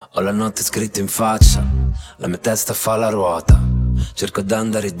Ho la notte scritta in faccia, la mia testa fa la ruota. Cerco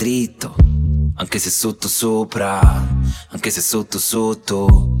d'andare dritto, anche se sotto sopra, anche se sotto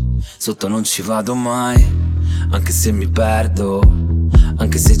sotto. Sotto non ci vado mai, anche se mi perdo,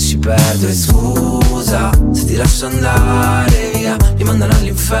 anche se ci perdo. E scusa se ti lascio andare via, mi mandano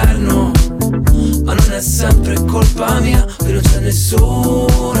all'inferno, ma non è sempre colpa mia. Qui non c'è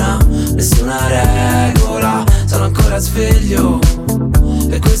nessuna regola. Sono ancora sveglio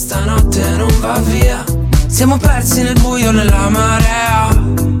e questa notte non va via. Siamo persi nel buio, nella marea.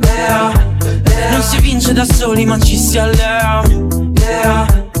 Non si vince da soli ma ci si allea.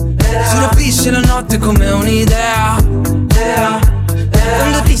 Si rapisce la notte come un'idea.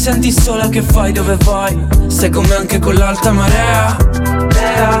 Quando ti senti sola che fai, dove vai? Sei con me anche con l'alta marea.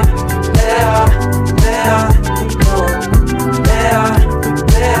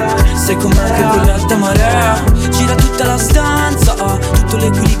 Sei con me anche con l'alta marea. Gira tutta la stanza, tutto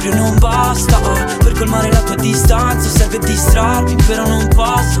l'equilibrio non basta. Per colmare la tua distanza serve distrarmi, però non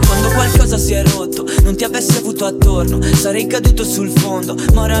posso. Quando qualcosa si è rotto, non ti avessi avuto attorno, sarei caduto sul fondo.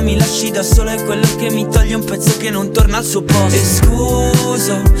 Ma ora mi lasci da solo, è quello che mi toglie un pezzo che non torna al suo posto. E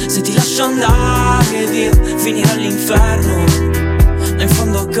scusa se ti lascio andare via, finire all'inferno. Ma in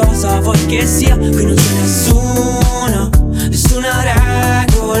fondo cosa vuoi che sia? Qui non c'è nessuna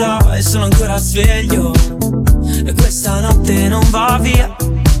regola. E sono ancora sveglio e questa notte non va via.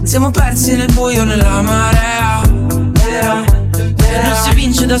 Siamo persi nel buio, nella marea. Non si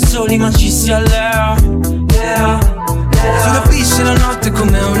vince da soli ma ci si allea. Si rapisce la notte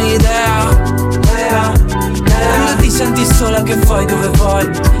come un'idea. Quando ti senti sola che fai, dove vai?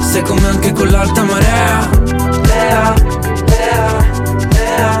 Sei con me anche con l'alta marea.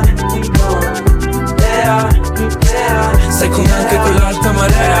 Sei con me anche con l'alta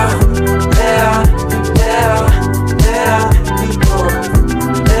marea.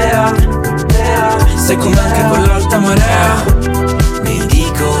 Sei con me anche con l'alta marea. Mi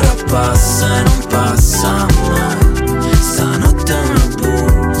dico ora passa e non passa mai. Stanotte una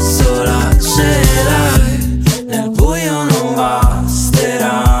bussola ce l'hai. Nel buio non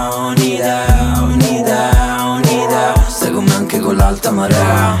basterà un'idea, un'idea, un'idea. Stai con me anche con l'alta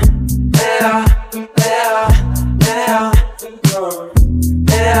marea.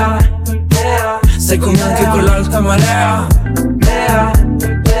 Stai con me anche con l'alta marea.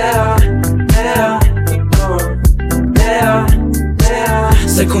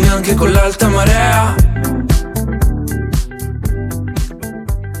 Stai con me anche con l'alta marea.